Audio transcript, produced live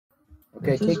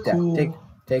Okay, This is take that. cool.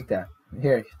 Take that.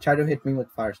 Here, try to hit me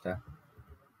with fire stuff.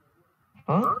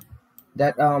 Huh?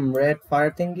 That red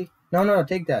fire thingy? No,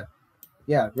 take that.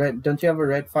 Yeah, red. Don't you have a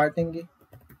red fire thingy?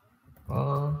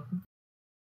 All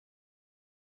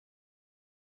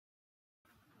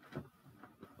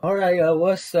right.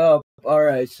 What's up? All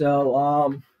right.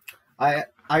 So I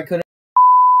couldn't.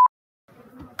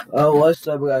 Oh, what's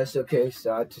up, guys? Okay,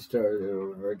 so I had to start it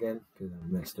over again because I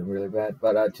messed up really bad.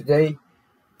 But today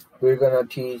we're gonna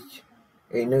teach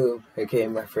a noob, aka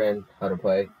my friend, how to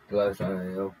play the last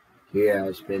IO. He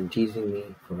has been teasing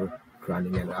me for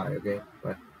grinding an IO game,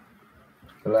 but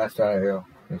the last IO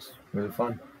is really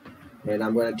fun, and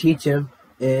I'm gonna teach him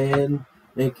and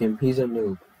make him. He's a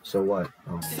noob, so what?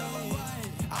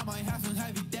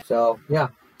 So yeah,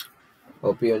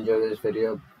 hope you enjoy this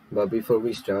video. But before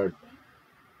we start,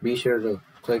 be sure to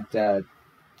click that.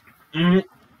 Be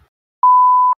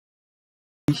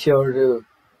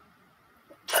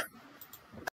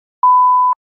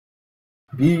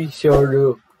sure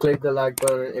to click the like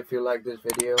button if you like this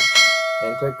video,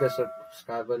 and click the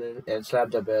subscribe button and slap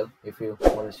the bell if you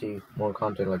want to see more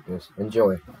content like this.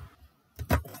 Enjoy.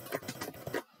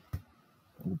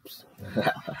 Oops.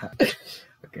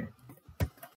 Okay.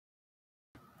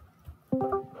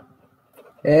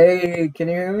 Hey, can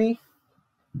you hear me?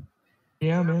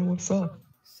 Yeah, man. What's up?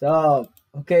 So,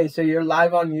 okay, so you're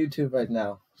live on YouTube right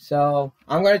now. So,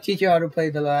 I'm going to teach you how to play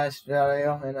the last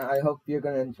video, and I hope you're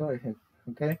going to enjoy him.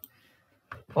 Okay?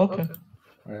 Okay.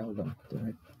 Alright, hold on.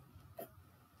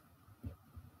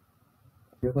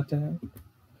 What the heck?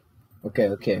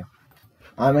 Okay.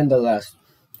 I'm in the last.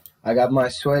 I got my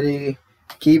sweaty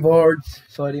keyboards,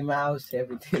 sweaty mouse,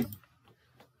 everything.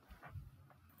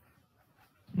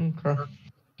 Okay.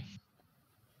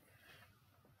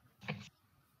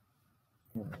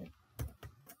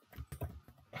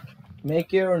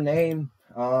 Make your name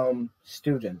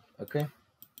student, okay?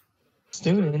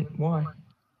 Student? Why?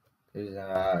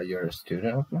 Because you're a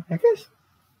student of mine, I guess.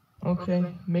 Okay.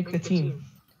 Make the team.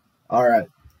 Alright.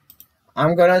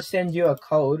 I'm gonna send you a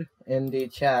code in the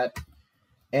chat,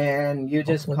 and you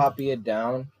just copy it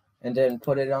down and then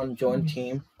put it on join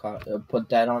team. Put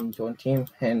that on join team,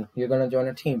 and you're gonna join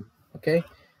a team, okay?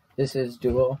 This is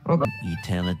duo. Okay.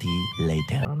 Eternity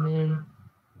later. I'm in.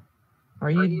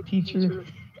 Are you the teacher?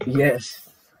 Yes,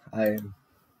 I am.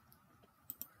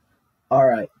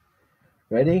 Alright.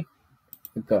 Ready?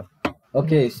 Go.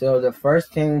 Okay, so the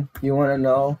first thing you want to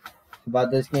know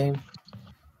about this game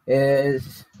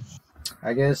is,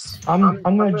 I guess. I'm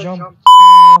gonna jump.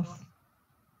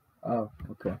 Oh,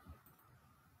 okay.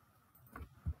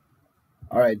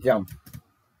 Alright, jump.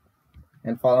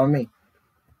 And follow me.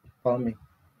 Follow me.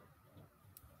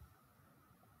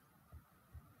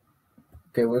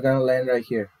 Okay, we're gonna land right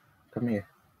here. Come here.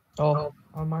 Oh,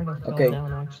 I might have fell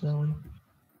down accidentally.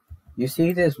 You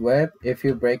see this web? If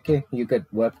you break it, you get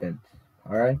weapons.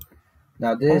 Alright?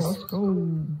 Now this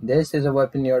is a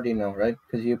weapon you already know, right?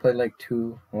 Because you played like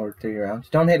 2 or 3 rounds.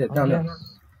 Don't hit it.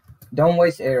 Don't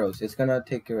waste arrows. It's gonna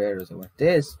take your arrows away.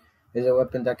 This is a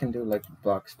weapon that can do like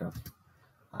block stuff.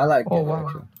 I like it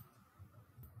actually.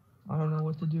 I don't know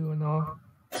what to do now.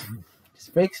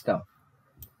 Just break stuff.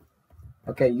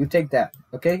 Okay, you take that.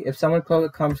 Okay, if someone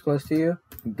comes close to you,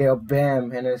 go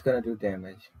bam, and it's gonna do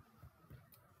damage.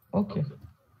 Okay.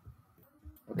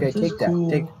 Okay, take that.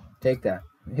 Cool. Take that.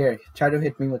 Here, try to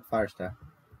hit me with fire stuff.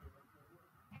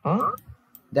 Huh?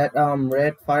 That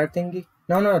red fire thingy?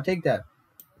 No, take that.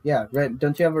 Yeah, red.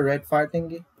 Don't you have a red fire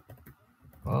thingy?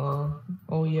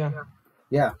 Oh yeah.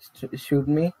 Yeah, shoot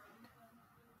me.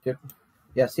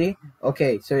 Yeah, see?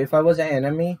 Okay, so if I was an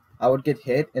enemy, I would get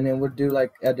hit and it would do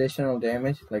like additional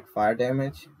damage, like fire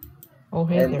damage. Oh,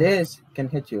 hey and there. This can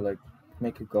hit you, like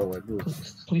make it go away.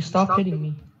 Please stop hitting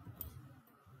me.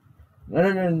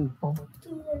 No.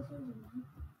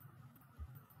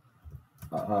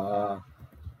 Oh.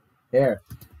 Here.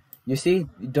 You see?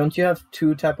 Don't you have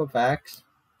 2 type of axe?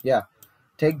 Yeah.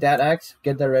 Take that axe.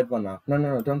 Get the red one out.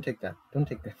 No. Don't take that. Don't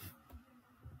take that.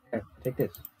 Here, take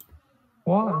this.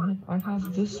 Why? I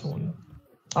have this one.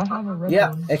 I have a red one.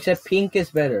 Yeah, except pink is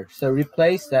better. So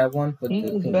replace that one with pink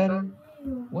the pink. Is better.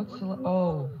 What's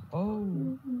the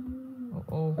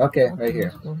Okay, right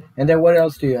here. And then what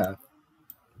else do you have?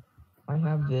 I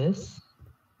have this.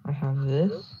 I have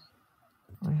this.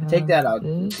 Take that out.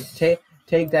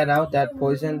 Take that out, that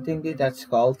poison thingy, that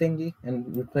skull thingy,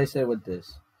 and replace it with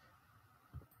this.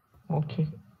 Okay.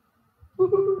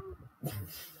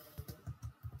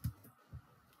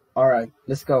 Alright,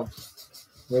 let's go.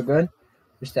 We're good?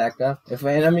 We're stacked up. If an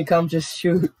enemy comes, just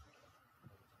shoot.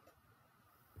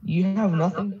 You have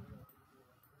nothing?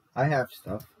 I have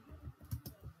stuff.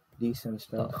 Decent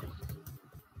stuff.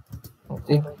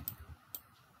 See?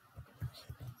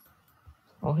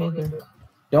 Oh, hey there.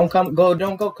 Don't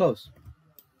go close.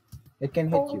 It can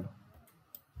hit you.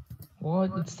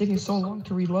 What? It's taking so long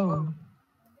to reload.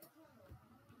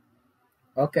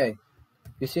 Okay.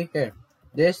 You see? Here.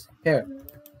 Here.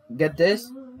 Get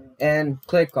this and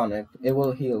click on it. It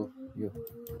will heal you.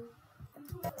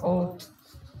 Oh.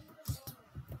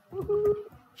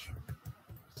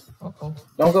 Uh-oh.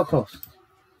 Don't go close.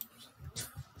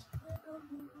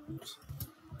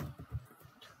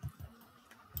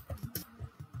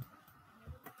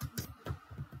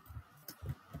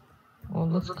 Well,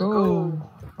 let's go.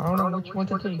 I don't know which one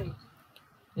to take.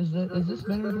 Is this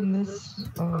better than this?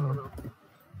 I don't know.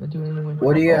 But do it anyway.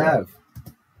 What do you have?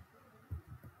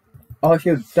 Oh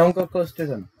shoot, don't go close to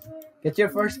them. Get your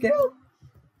first kill.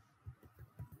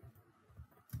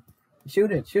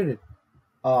 Shoot it.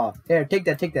 Oh, here, take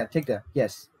that.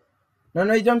 Yes.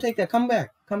 No, you don't take that. Come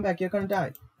back, you're gonna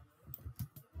die.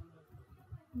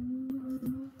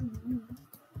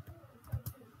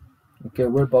 Okay,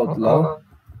 we're both low.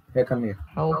 Here, come here.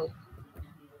 Help.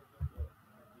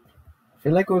 I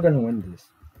feel like we're gonna win this,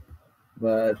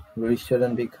 but we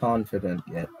shouldn't be confident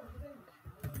yet.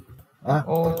 Ah.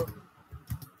 Oh.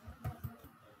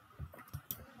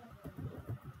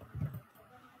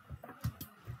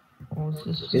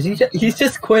 He's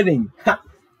just quitting.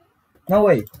 No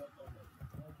way.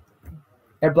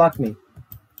 It blocked me.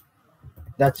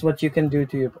 That's what you can do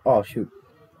to your... Oh, shoot.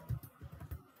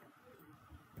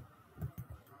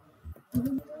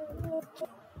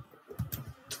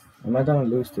 Am I gonna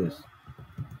lose this?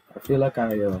 I feel like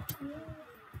I...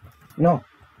 No.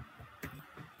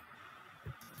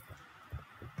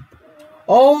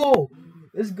 Oh!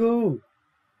 Let's go!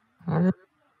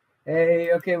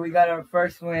 Hey, okay, we got our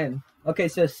first win. Okay,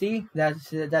 so see,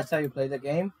 that's how you play the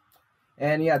game.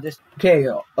 And yeah,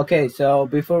 okay, so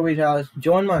before we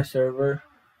join my server,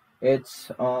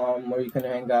 it's where you can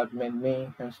hang out with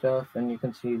me and stuff, and you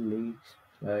can see leagues.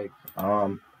 Like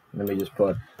let me just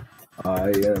put, I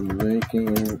am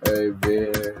making a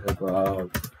video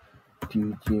about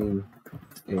teaching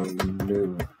a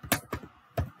noob.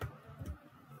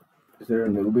 Is there a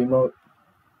noob emote?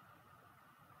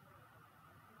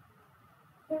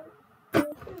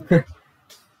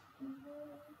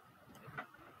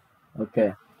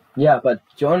 Okay, yeah, but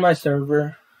join my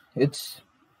server. It's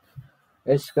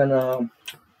gonna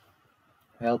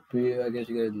help you. I guess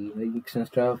you get links and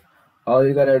stuff. All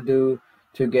you gotta do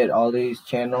to get all these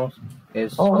channels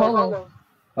is... Oh, hello.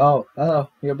 Oh, hello,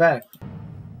 you're back.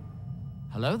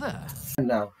 Hello there.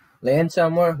 Now, land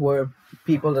somewhere where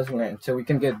people doesn't land, so we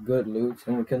can get good loot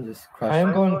and we can just crush. I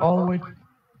am going all the way.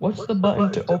 What's the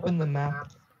button to open the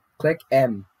map? Click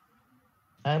M.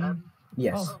 M?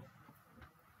 Yes. Oh.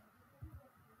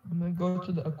 I'm gonna go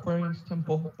to the Aquarius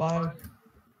Temple. Bye.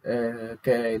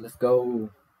 Okay, let's go.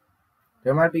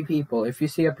 There might be people. If you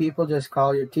see a people, just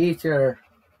call your teacher.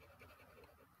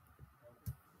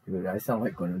 Dude, I sound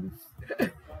like one of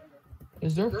these.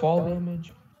 Is there fall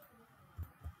damage?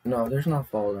 No, there's not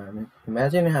fall damage.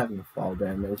 Imagine having fall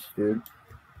damage, dude.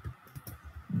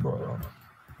 Bro.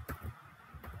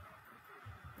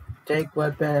 Take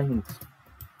weapons.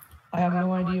 I have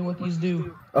no idea what these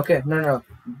do. Okay, no.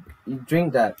 You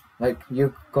drink that. Like,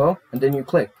 you go, and then you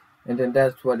click. And then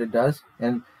that's what it does.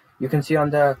 And you can see on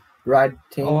the right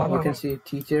thing, you can see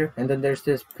teacher. And then there's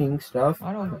this pink stuff.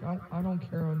 I don't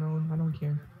care, unknown. I don't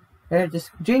care. Hey,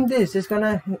 just drink this. It's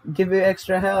gonna give you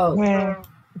extra health. Well,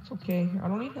 it's okay. I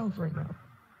don't need health right now.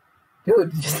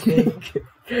 Dude, just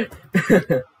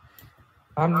Okay.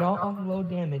 I'm not on low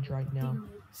damage right now.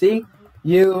 See?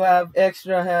 You have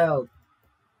extra health.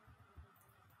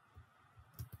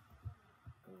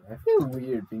 I feel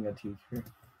weird being a teacher.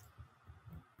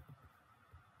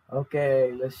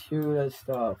 Okay, let's shoot at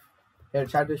stuff. Here,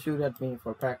 try to shoot at me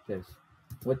for practice.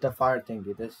 With the fire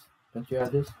thingy. Don't you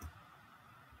have this?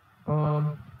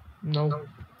 No.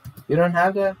 You don't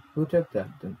have that? Who took that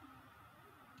then?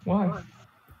 Why?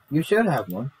 You should have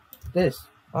one. This.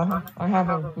 I have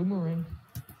a boomerang.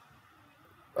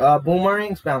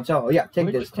 Boomerangs bounce. Oh yeah, take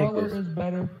Which this. Take color this. is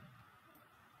better?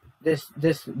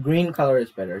 This green color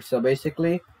is better. So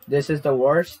basically, this is the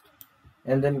worst.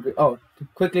 And then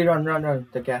quickly run!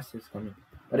 The gas is coming.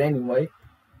 But anyway,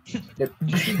 the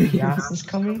gas is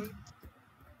coming.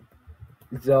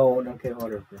 Zone. Okay,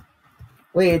 whatever.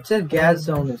 Wait, it says gas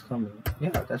zone is coming. Yeah,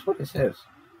 that's what it says.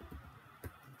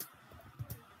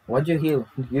 Why'd you heal?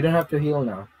 You don't have to heal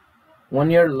now. When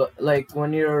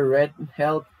your red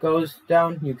health goes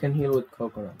down, you can heal with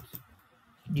coconuts.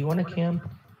 Do you want to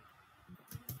camp?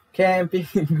 Camping.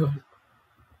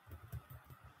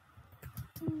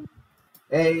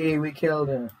 Hey, we killed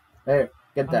him. Hey,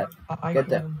 Get that. I Get killed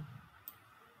that. him.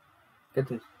 Get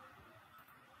this.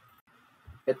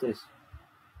 Get this.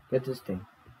 Get this thing.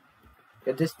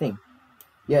 Get this thing.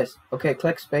 Yes. Okay,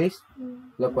 click space.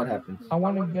 Look what happens. I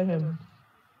want to get him.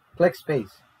 Click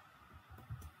space.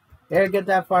 Here, get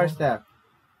that fire staff.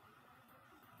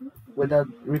 Without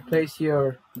replace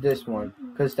this one,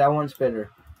 because that one's better.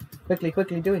 Quickly,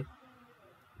 quickly, do it.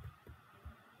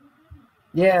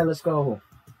 Yeah, let's go.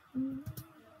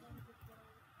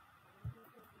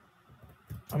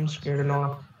 I'm scared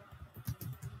enough.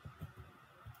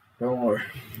 Don't worry.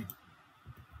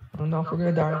 Oh no, if we're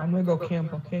gonna die, I'm gonna go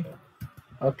camp, okay?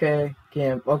 Okay,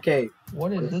 camp. Okay.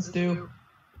 What does this do?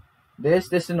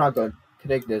 This is not good.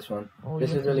 Take this one. Oh,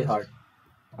 This yes, is really it is. hard.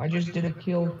 I just did a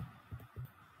kill.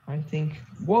 I think.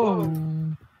 Whoa!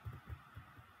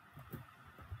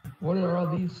 What are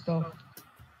all these stuff?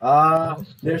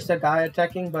 There's a guy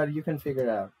attacking, but you can figure it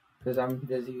out. Because I'm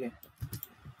busy.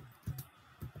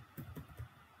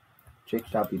 Chick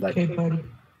shop be like, Okay, buddy.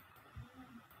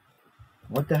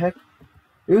 what the heck?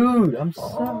 Dude, I'm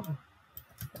so...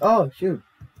 Oh, shoot.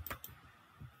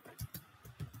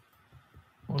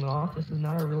 Oh no, this is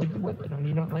not a really good weapon. I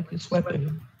do not like this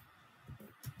weapon.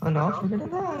 Oh no, we're gonna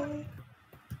die.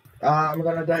 I'm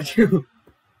gonna die too.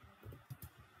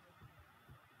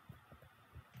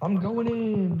 I'm going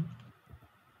in.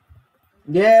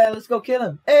 Yeah, let's go kill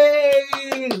him.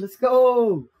 Hey, let's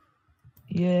go.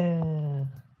 Yeah.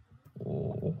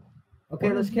 Oh. Okay,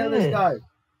 What let's is kill this this? guy.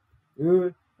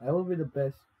 Dude, I will be the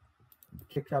best.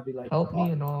 Chick shop be like, Help oh.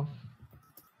 me enough.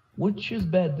 Which is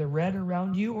bad, the red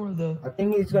around you or the I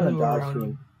think he's gonna blue dodge around me.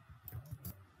 you?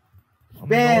 I'm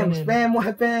Spam, going in. spam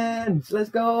weapons. Let's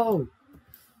go.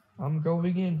 I'm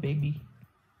going in, baby.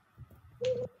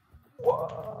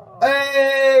 Whoa.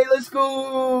 Hey, let's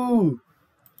go.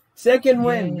 Second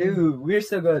win, Yay. dude. We're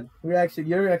so good. You're actually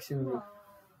good.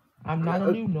 I'm not a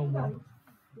noob no more.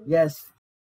 Yes,